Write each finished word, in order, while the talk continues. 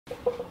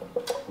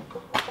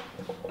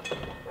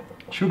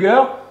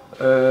sugar,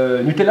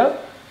 Nutella,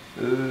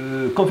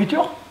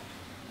 confiture.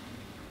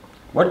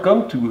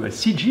 Welcome to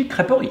CG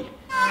Crêperie.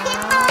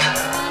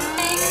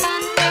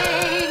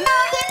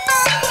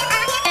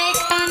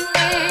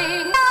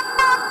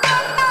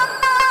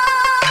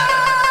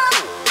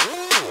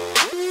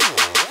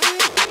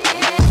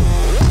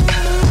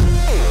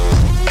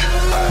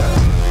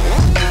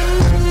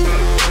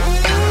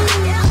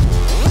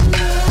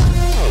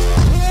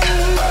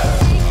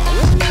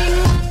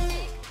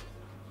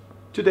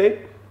 Today,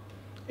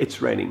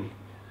 it's raining.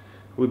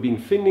 We've been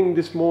filming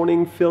this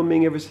morning,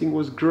 everything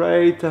was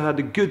great, I had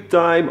a good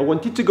time, I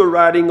wanted to go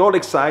riding, all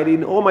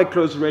excited, all my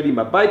clothes ready,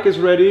 my bike is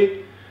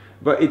ready,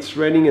 but it's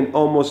raining and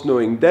almost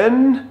snowing.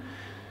 Then,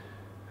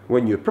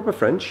 when you're proper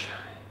French,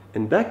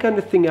 and that kind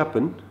of thing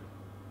happen,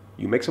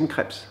 you make some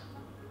crepes.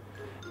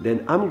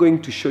 Then I'm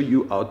going to show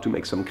you how to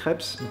make some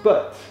crepes,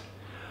 but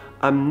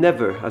I'm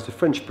never, as a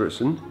French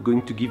person,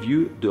 going to give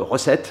you the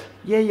recette.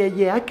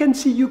 Yeah, I can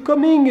see you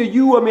coming,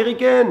 you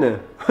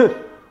American!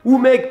 Who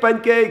make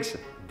pancakes?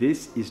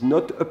 This is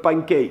not a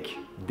pancake,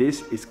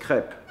 this is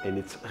crêpe. And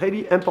it's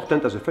really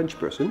important as a French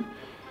person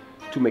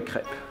to make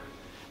crêpe.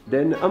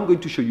 Then I'm going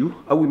to show you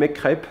how we make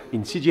crêpe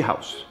in CG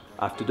house.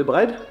 After the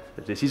bread,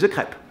 this is a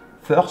crêpe.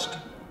 First,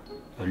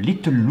 a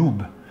little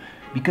lube.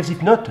 Because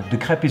if not, the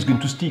crêpe is going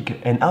to stick.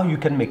 And how you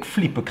can make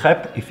flip a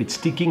crêpe if it's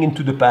sticking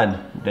into the pan?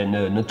 Then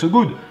not so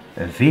good.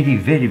 A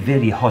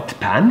very hot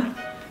pan.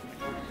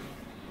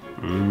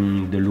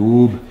 The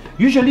lube.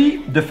 Usually,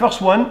 the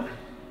first one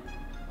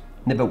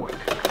never work.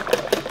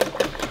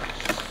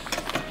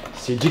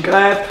 CG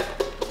crêpe.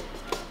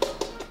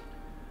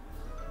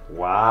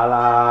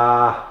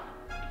 Voila.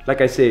 Like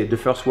I say, the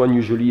first one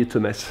usually it's a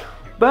mess.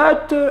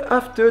 But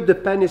after the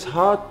pan is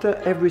hot,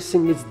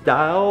 everything is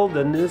dialed,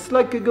 and it's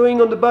like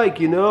going on the bike,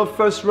 you know.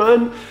 First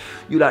run,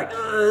 you're like,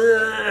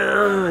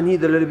 I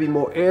need a little bit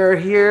more air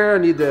here, I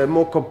need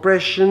more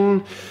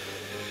compression.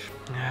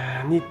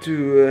 I need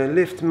to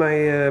lift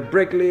my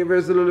brake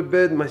levers a little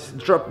bit,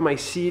 drop my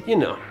seat, you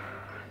know.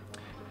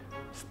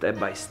 Step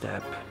by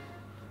step.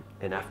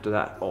 And after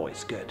that, oh,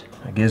 it's good.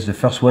 I guess the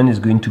first one is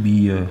going to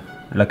be,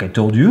 like I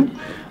told you,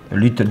 a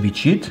little bit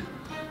shit.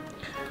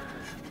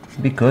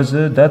 Because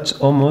that's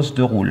almost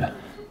the rule.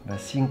 I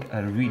think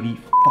I really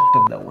fucked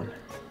up that one.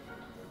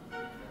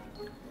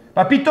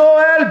 Papito,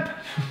 help!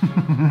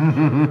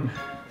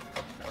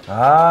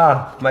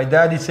 Ah, my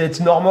daddy said it's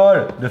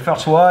normal, the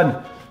first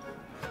one.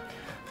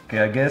 Okay,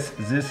 I guess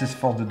this is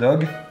for the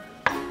dog.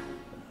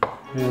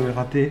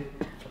 Raté.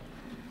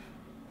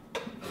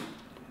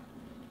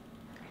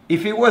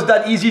 If it was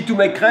that easy to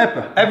make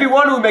crêpe,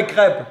 everyone will make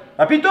crêpe.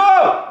 Papito!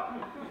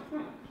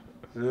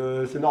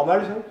 C'est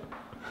normal ça?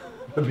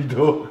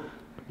 Papito.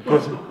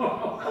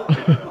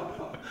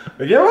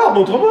 Mais viens voir,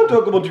 montre-moi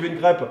toi comment tu fais une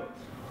crêpe.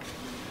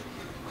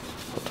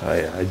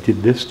 I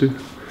did this too.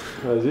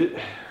 Vas-y.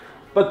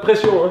 Pas de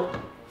pression hein.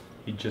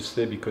 He just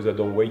said because I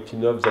don't wait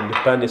enough then the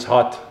pan is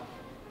hot.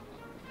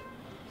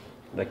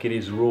 Like it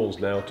is rules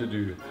now to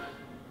do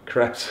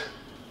crepes.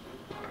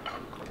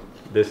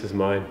 This is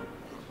mine.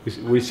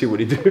 We see what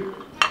he do.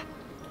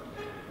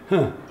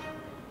 Huh.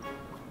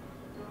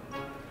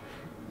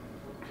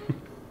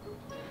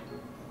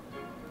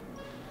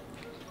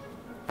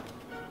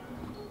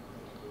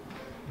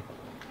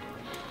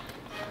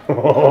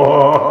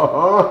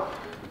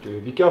 Okay,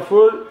 be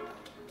careful.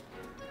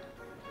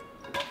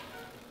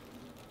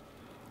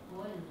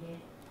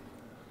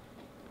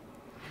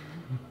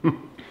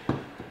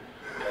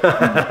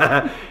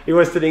 He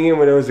was telling him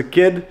when I was a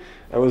kid,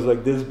 I was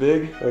like this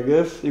big, I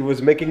guess. He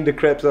was making the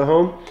crepes at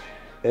home,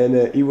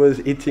 and he was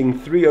eating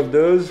 3 of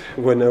those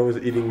when I was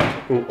eating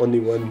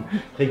only one.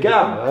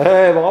 Ricard,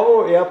 hey,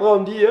 bravo! Et après on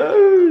me dit,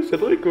 hey,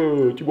 Cedric,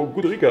 tu bois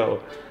beaucoup de Ricard.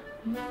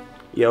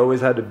 He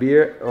always had a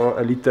beer or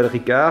a little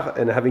Ricard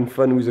and having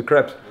fun with the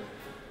crepes.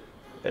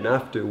 And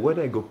after, when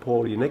I go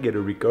poorly and I get a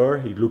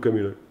Ricard, he'd look at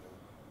me like,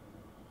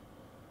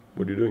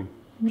 what are you doing?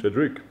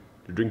 Cedric,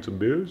 you drink some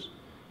beers?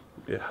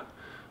 Yeah,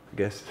 I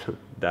guess,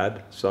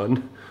 dad, son.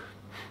 Yeah.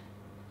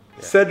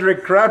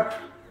 Cedric crêpe,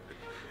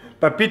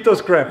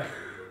 Papito's crêpe.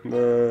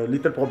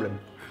 Little problem.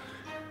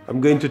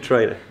 I'm going to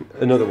try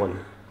another one.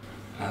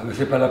 Ah, mais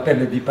c'est pas la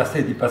peine d'y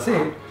passer.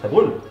 Ça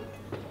brûle.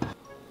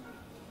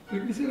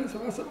 Glisser là,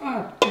 ça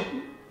va.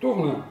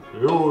 Tourne.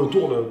 Yo,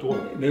 tourne.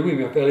 Mais oui,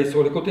 mais faire aller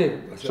sur le côté.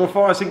 So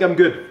far, I think I'm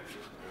good.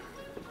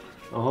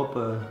 I hope.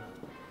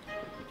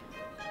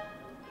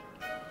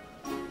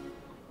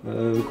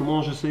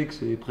 Comment je sais que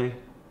c'est prêt?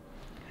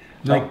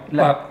 Non,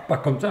 pas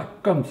comme ça,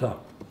 comme ça.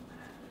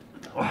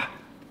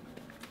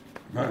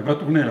 Va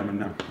tourner là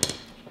maintenant.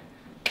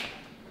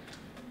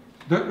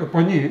 Le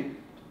poignet.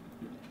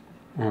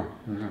 Ah,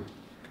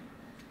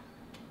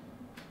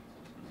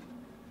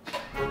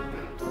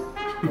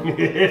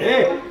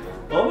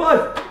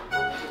 Almost!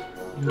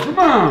 Come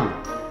on!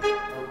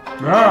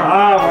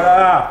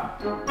 Voilà!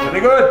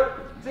 Very good!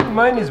 I think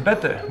mine is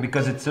better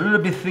because it's a little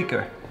bit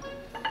thicker.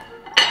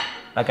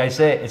 Like I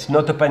say, it's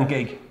not a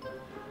pancake.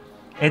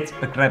 It's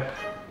a crêpe.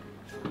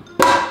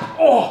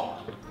 Oh!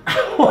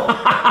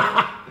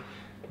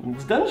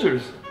 It's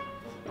dangerous.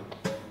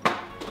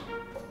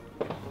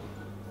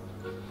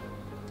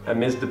 I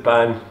missed the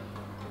pan.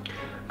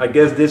 I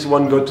guess this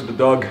one go to the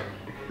dog.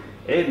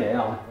 Eh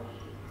merde.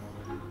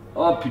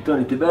 Oh putain,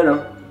 elle était belle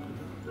hein.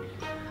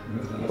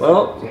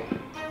 Well,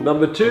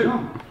 number 2.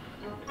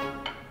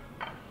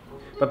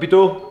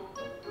 Papito.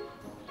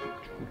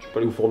 Tu peux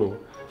aller au fourneau.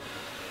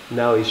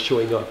 Now he's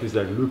showing up. He's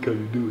like, look how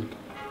you do it.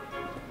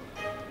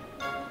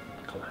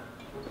 Come on.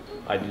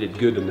 I did it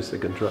good on the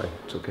second try.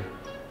 It's okay.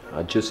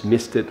 I just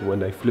missed it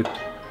when I flipped.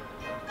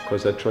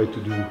 Because I tried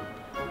to do...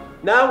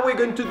 Now we're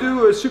going to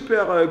do a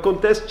super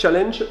contest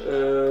challenge.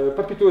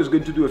 Papito is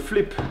going to do a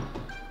flip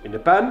in the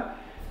pan.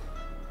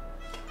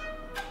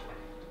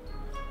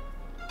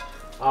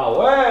 Ah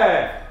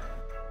ouais!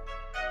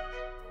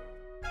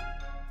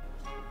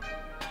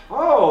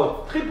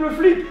 Oh, triple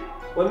flip!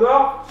 One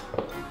more.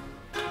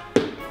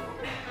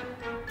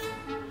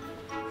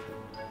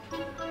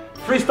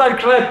 Freestyle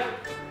crêpe.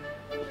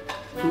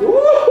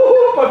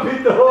 Wouhou,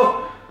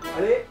 Papito!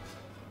 Allez.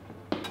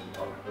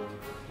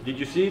 Did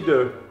you see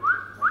the...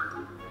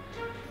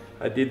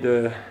 I did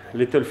a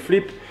little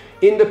flip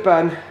in the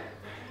pan.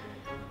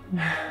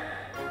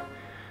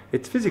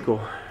 It's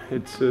physical,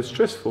 it's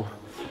stressful.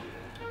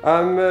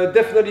 I'm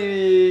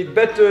definitely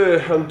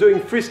better on doing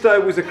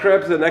freestyle with the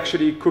crepes than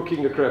actually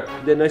cooking a crepe.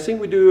 Then I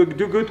think we do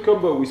good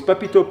combo with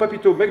Papito.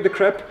 Papito make the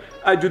crepe,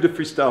 I do the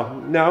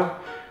freestyle. Now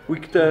we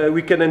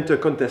can enter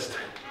contest.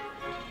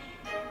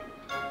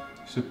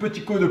 Ce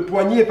petit coup de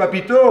poignet,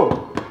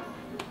 Papito!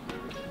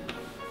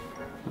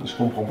 Je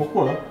comprends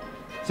pourquoi. Hein.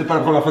 C'est pas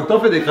la première fois que t'en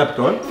fais des crêpes,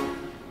 toi. Hein?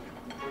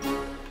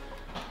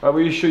 I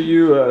will show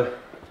you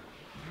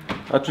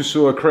how to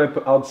sew a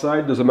crepe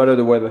outside, doesn't matter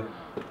the weather.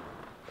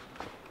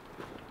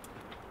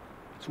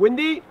 It's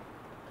windy.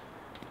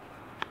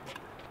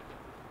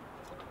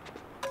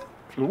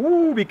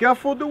 Ooh, be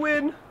careful of the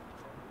wind.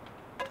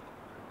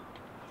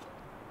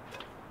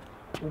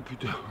 Oh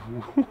putain.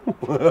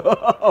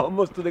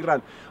 Almost to the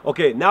ground.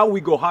 Okay, now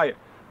we go higher.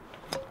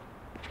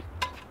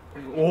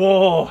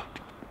 Oh.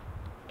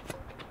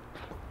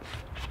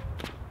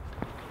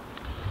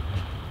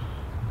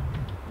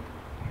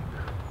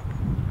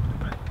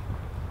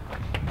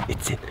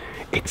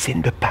 It's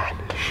in the pan.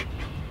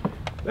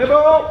 C'est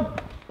bon.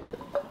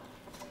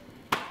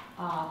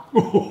 Ah.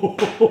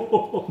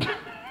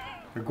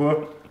 C'est quoi?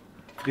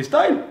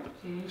 Freestyle?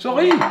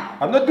 Sorry,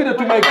 I'm not good at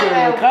to make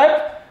a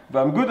crepe, but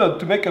I'm good at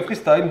to make a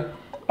freestyle.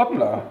 Hop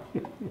là.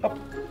 Hop.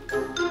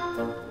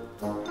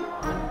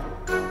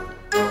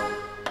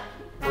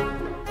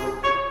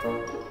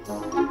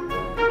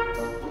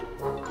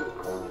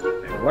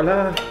 Et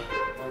voilà.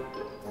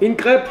 In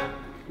crepe,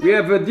 we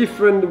have a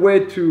different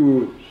way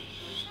to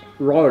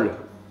roll.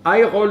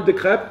 I roll the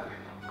crepe,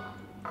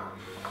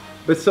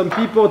 but some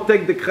people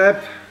take the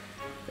crepe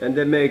and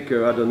they make,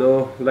 I don't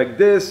know, like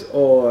this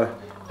or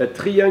a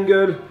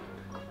triangle.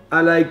 I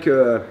like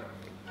the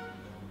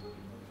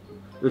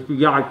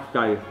cigarette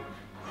style.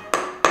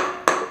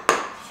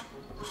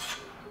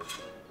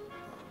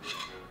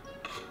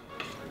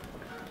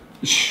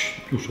 Chut,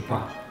 touche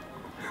pas.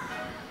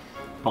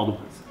 Pardon.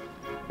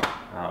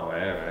 Ah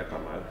ouais, pas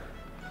mal.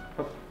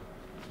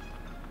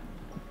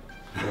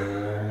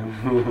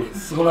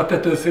 Sur la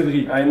tête de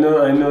Cedric. I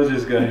know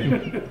this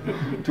guy.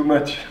 Too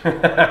much.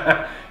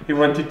 He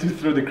wanted to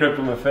throw the crepe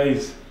on my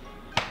face.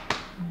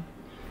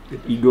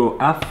 You go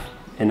half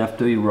and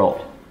after you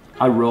roll.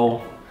 I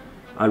roll,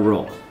 I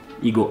roll.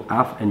 You go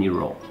half and you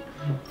roll.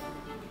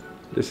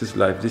 This is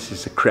life, this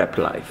is a crepe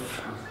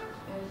life.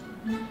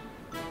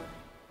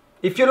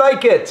 If you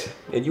like it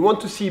and you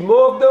want to see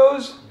more of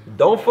those,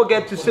 don't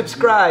forget to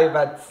subscribe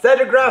at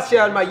Cedric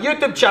GRACIA on my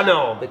YouTube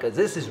channel because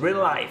this is real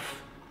life.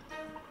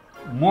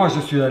 Moi, je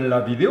suis dans la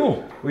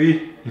vidéo.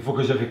 Oui. Il faut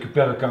que je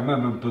récupère quand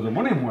même un peu de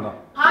monnaie, moi, là.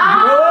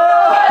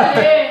 Ah,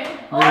 allez,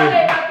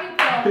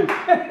 allez,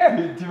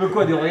 Papito. Tu veux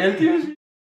quoi, des royalties aussi?